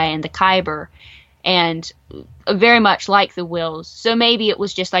Jedi and the Kyber, and very much like the Wills. So maybe it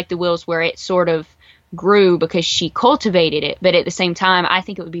was just like the Wills, where it sort of grew because she cultivated it, but at the same time, I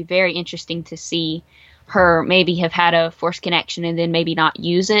think it would be very interesting to see her maybe have had a Force connection and then maybe not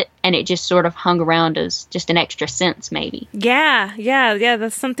use it, and it just sort of hung around as just an extra sense, maybe. Yeah.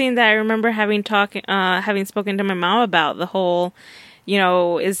 That's something that I remember having spoken to my mom about. The whole,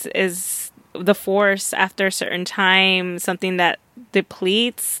 is the Force after a certain time something that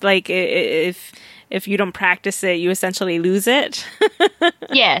depletes? Like if you don't practice it, you essentially lose it.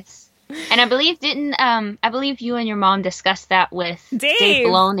 Yes. And I believe you and your mom discussed that with Dave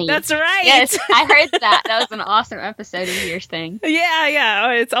Filoni. That's right. Yes, I heard that. That was an awesome episode of yours thing. Yeah.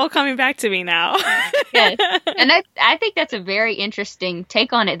 Oh, it's all coming back to me now. Yes. And I think that's a very interesting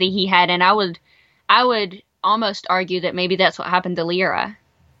take on it that he had, and I would almost argue that maybe that's what happened to Lyra.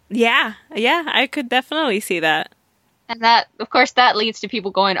 Yeah, I could definitely see that. And that, of course, that leads to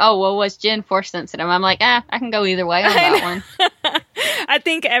people going, oh, well, was Jen Force sensitive? I'm like, I can go either way on that one. I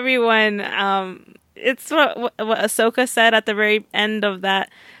think everyone, it's what Ahsoka said at the very end of that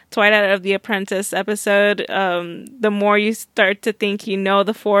Twilight of the Apprentice episode. The more you start to think you know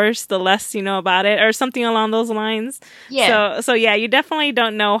the Force, the less you know about it, or something along those lines. Yeah. So yeah, you definitely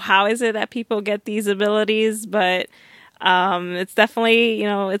don't know how is it that people get these abilities, but it's definitely,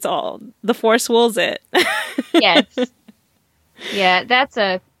 it's all, the Force wills it. Yes. Yeah, that's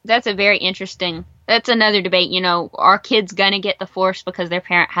a very interesting, that's another debate, are kids gonna get the Force because their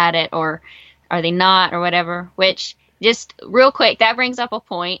parent had it, or are they not, or whatever, which, just real quick, that brings up a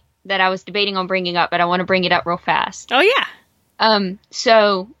point that I was debating on bringing up, but I want to bring it up real fast. Oh, yeah.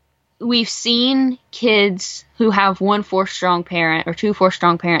 So, we've seen kids who have one Force-strong parent, or two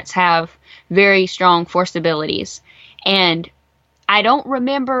Force-strong parents, have very strong Force abilities, and I don't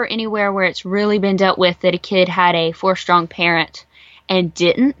remember anywhere where it's really been dealt with that a kid had a Force-strong parent and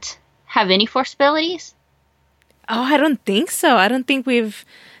didn't have any Force abilities. Oh, I don't think so. I don't think we've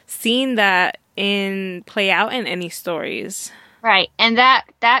seen that play out in any stories. Right, and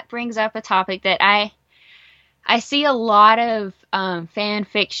that brings up a topic that I see a lot of fan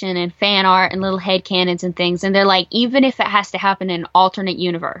fiction and fan art and little headcanons and things, and they're like, even if it has to happen in an alternate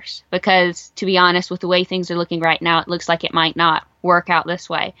universe, because, to be honest, with the way things are looking right now, it looks like it might not work out this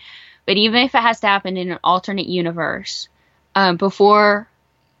way. But even if it has to happen in an alternate universe, before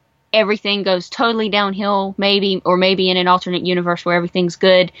everything goes totally downhill, maybe in an alternate universe where everything's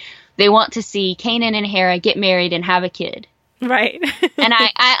good, they want to see Kanan and Hera get married and have a kid. Right. And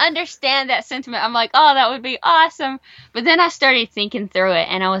I understand that sentiment. I'm like, oh, that would be awesome. But then I started thinking through it,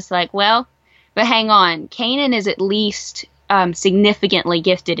 and I was like, well, but hang on. Kanan is at least significantly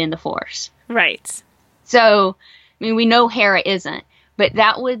gifted in the Force. Right. So, we know Hera isn't. But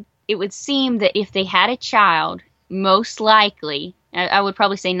it would seem that if they had a child, most likely, I would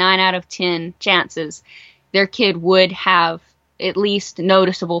probably say 9 out of 10 chances, their kid would have at least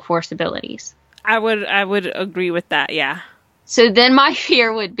noticeable Force abilities. I would agree with that, yeah. So then my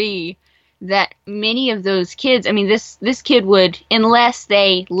fear would be that many of those kids, I mean, this kid would, unless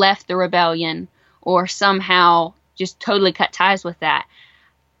they left the rebellion or somehow just totally cut ties with that,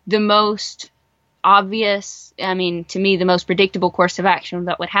 the most obvious, I mean, to me, the most predictable course of action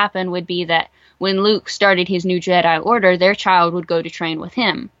that would happen would be that when Luke started his new Jedi Order, their child would go to train with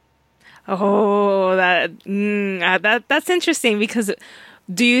him. Oh, that's interesting, because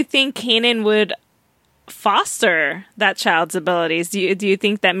do you think Kanan would foster that child's abilities? Do you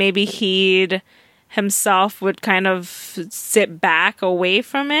think that maybe he'd himself would kind of sit back away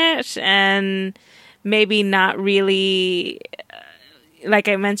from it and maybe not really, like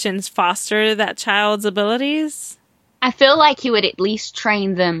I mentioned, foster that child's abilities? I feel like he would at least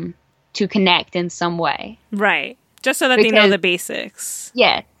train them to connect in some way. Right. Just so that they know the basics.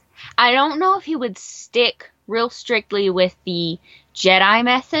 Yeah. I don't know if he would stick real strictly with the Jedi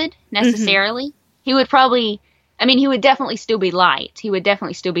method necessarily. Mm-hmm. He would probably, I mean, he would definitely still be light. He would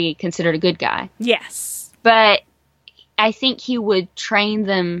definitely still be considered a good guy. Yes. But I think he would train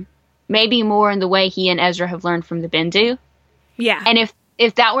them maybe more in the way he and Ezra have learned from the Bendu. Yeah. And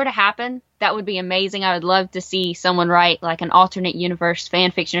if that were to happen, that would be amazing. I would love to see someone write like an alternate universe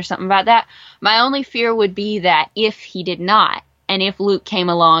fan fiction or something about that. My only fear would be that if he did not, and if Luke came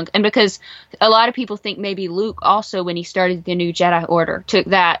along, and because a lot of people think maybe Luke also, when he started the new Jedi Order, took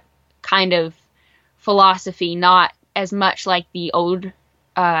that kind of philosophy, not as much like the old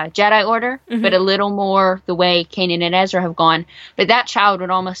Jedi Order, mm-hmm. but a little more the way Kanan and Ezra have gone. But that child would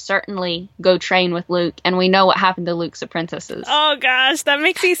almost certainly go train with Luke, and we know what happened to Luke's apprentices. Oh gosh, that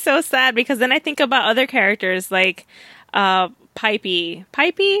makes me so sad, because then I think about other characters like Pipey?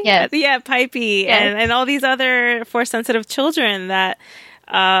 Yes. Yeah, Pipey, yes. and all these other Force-sensitive children that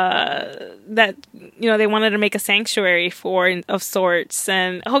they wanted to make a sanctuary for of sorts,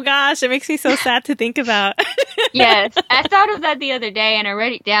 and oh gosh, it makes me so sad to think about. Yes, I thought of that the other day, and I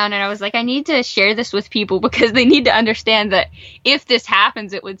wrote it down, and I was like, I need to share this with people because they need to understand that if this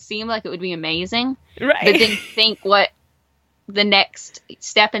happens, it would seem like it would be amazing, right? But then think what the next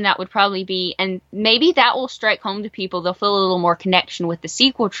step in that would probably be, and maybe that will strike home to people. They'll feel a little more connection with the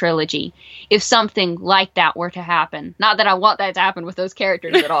sequel trilogy if something like that were to happen. Not that I want that to happen with those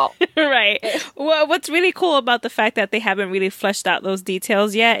characters at all. Right. Well, what's really cool about the fact that they haven't really fleshed out those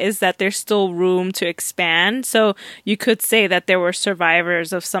details yet is that there's still room to expand. So you could say that there were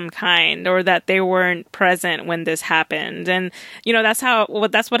survivors of some kind, or that they weren't present when this happened. And,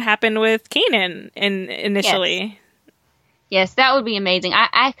 that's what happened with Kanan initially. Yes. Yes, that would be amazing.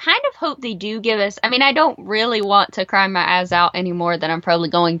 I kind of hope they do give us... I mean, I don't really want to cry my eyes out any more than I'm probably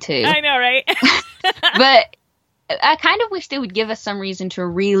going to. I know, right? But I kind of wish they would give us some reason to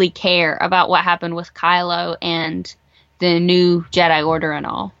really care about what happened with Kylo and the new Jedi Order and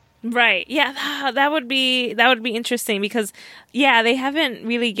all. Right. Yeah, that would be interesting because, yeah, they haven't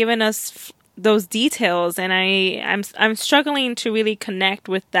really given us those details, and I'm struggling to really connect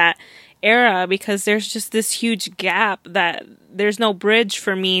with that era because there's just this huge gap that there's no bridge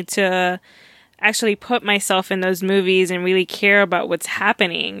for me to actually put myself in those movies and really care about what's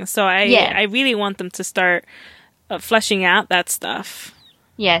happening. So I really want them to start fleshing out that stuff.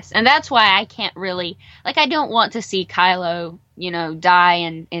 Yes, and that's why I can't really... I don't want to see Kylo,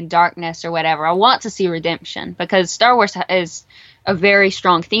 die in darkness or whatever. I want to see redemption because Star Wars is a very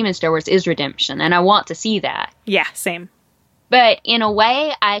strong theme in Star Wars is redemption, and I want to see that. Yeah, same. But in a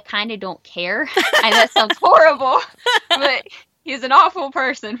way, I kind of don't care. And that sounds horrible, but he's an awful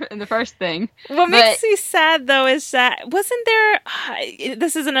person in the first thing. What makes me sad, though, is that wasn't there...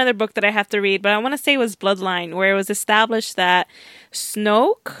 this is another book that I have to read, but I want to say it was Bloodline, where it was established that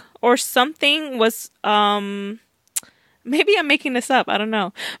Snoke or something was... maybe I'm making this up. I don't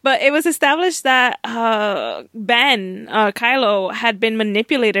know. But it was established that Kylo, had been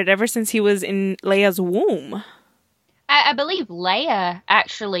manipulated ever since he was in Leia's womb. I believe Leia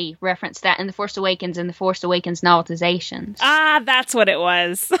actually referenced that in The Force Awakens and The Force Awakens novelizations. Ah, that's what it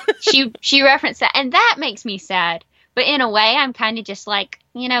was. she referenced that, and that makes me sad. But in a way, I'm kind of just like,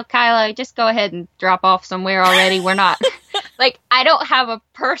 Kylo, just go ahead and drop off somewhere already. We're not... I don't have a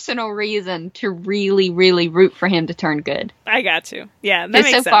personal reason to really, really root for him to turn good. I got you. Yeah, that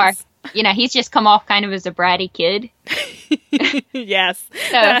makes sense. So far, he's just come off kind of as a bratty kid. Yes.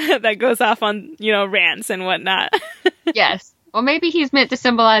 So, that goes off on, rants and whatnot. Yes. Well, maybe he's meant to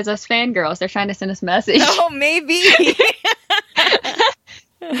symbolize us fangirls. They're trying to send us a message. Oh, maybe.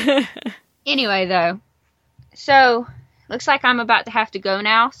 Anyway, though. So, looks like I'm about to have to go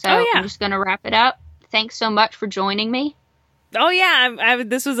now. So, I'm just going to wrap it up. Thanks so much for joining me. Oh, yeah.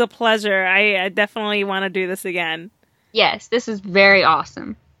 This was a pleasure. I definitely want to do this again. Yes, this is very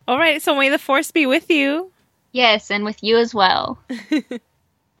awesome. All right. So may the force be with you. Yes, and with you as well.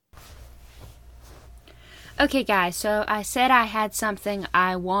 Okay, guys, so I said I had something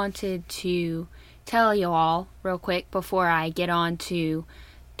I wanted to tell you all real quick before I get on to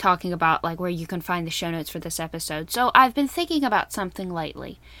talking about like where you can find the show notes for this episode. So I've been thinking about something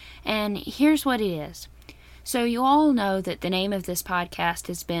lately, and here's what it is. So you all know that the name of this podcast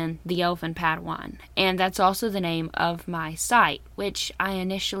has been The Elven Padawan, and that's also the name of my site, which I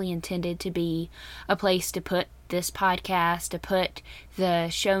initially intended to be a place to put this podcast, to put the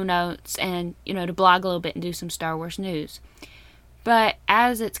show notes, and, to blog a little bit and do some Star Wars news. But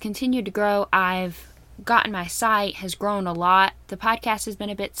as it's continued to grow, I've gotten my site has grown a lot. The podcast has been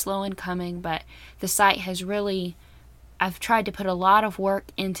a bit slow in coming, but the site has really, I've tried to put a lot of work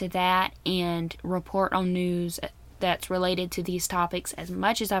into that and report on news that's related to these topics as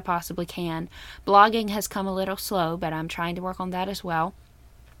much as I possibly can. Blogging has come a little slow, but I'm trying to work on that as well.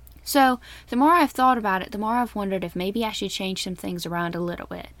 So, the more I've thought about it, the more I've wondered if maybe I should change some things around a little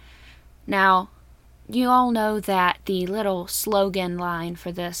bit. Now, you all know that the little slogan line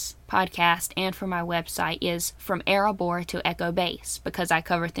for this podcast and for my website is From Erebor to Echo Base, because I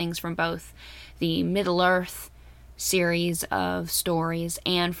cover things from both the Middle-earth series of stories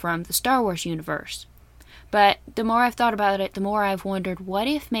and from the Star Wars universe. But the more I've thought about it, the more I've wondered, what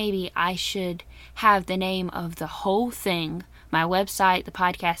if maybe I should have the name of the whole thing, my website, the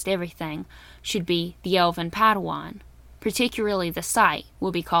podcast, everything, should be The Elven Padawan. Particularly the site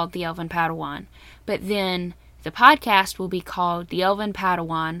will be called The Elven Padawan. But then the podcast will be called The Elven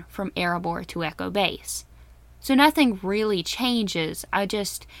Padawan From Erebor to Echo Base. So nothing really changes. I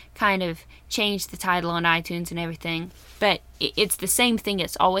just kind of changed the title on iTunes and everything. But it's the same thing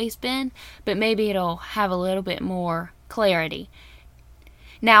it's always been, but maybe it'll have a little bit more clarity.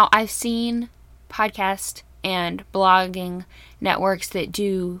 Now, I've seen podcast and blogging networks that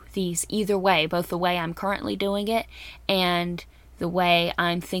do these either way, both the way I'm currently doing it and the way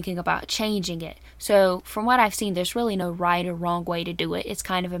I'm thinking about changing it. So from what I've seen, there's really no right or wrong way to do it. It's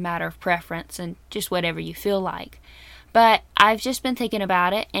kind of a matter of preference and just whatever you feel like. But I've just been thinking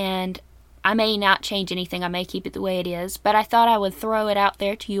about it, and I may not change anything. I may keep it the way it is, but I thought I would throw it out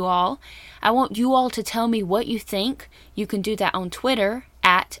there to you all. I want you all to tell me what you think. You can do that on Twitter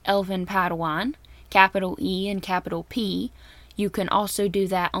at Elven Padawan, capital E and capital P. You can also do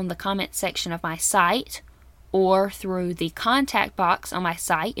that on the comment section of my site or through the contact box on my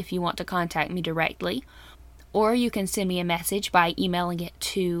site if you want to contact me directly. Or you can send me a message by emailing it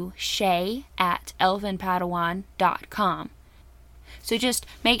to shay@elvenpadawan.com. So just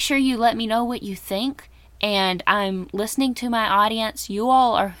make sure you let me know what you think, and I'm listening to my audience. You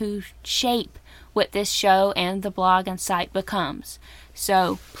all are who shape what this show and the blog and site becomes.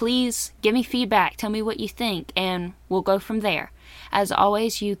 So please give me feedback, tell me what you think, and we'll go from there. As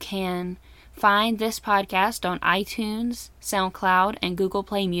always, you can find this podcast on iTunes, SoundCloud, and Google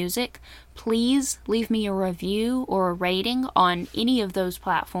Play Music. Please leave me a review or a rating on any of those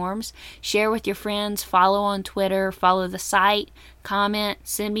platforms. Share with your friends, follow on Twitter, follow the site, comment,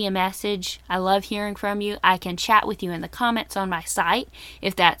 send me a message. I love hearing from you. I can chat with you in the comments on my site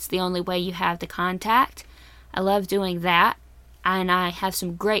if that's the only way you have to contact. I love doing that, and I have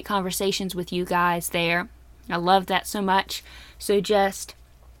some great conversations with you guys there. I love that so much. So just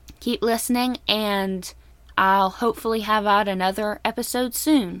keep listening, and I'll hopefully have out another episode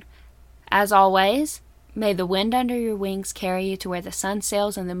soon. As always, may the wind under your wings carry you to where the sun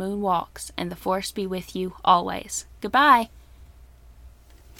sails and the moon walks, and the force be with you always. Goodbye.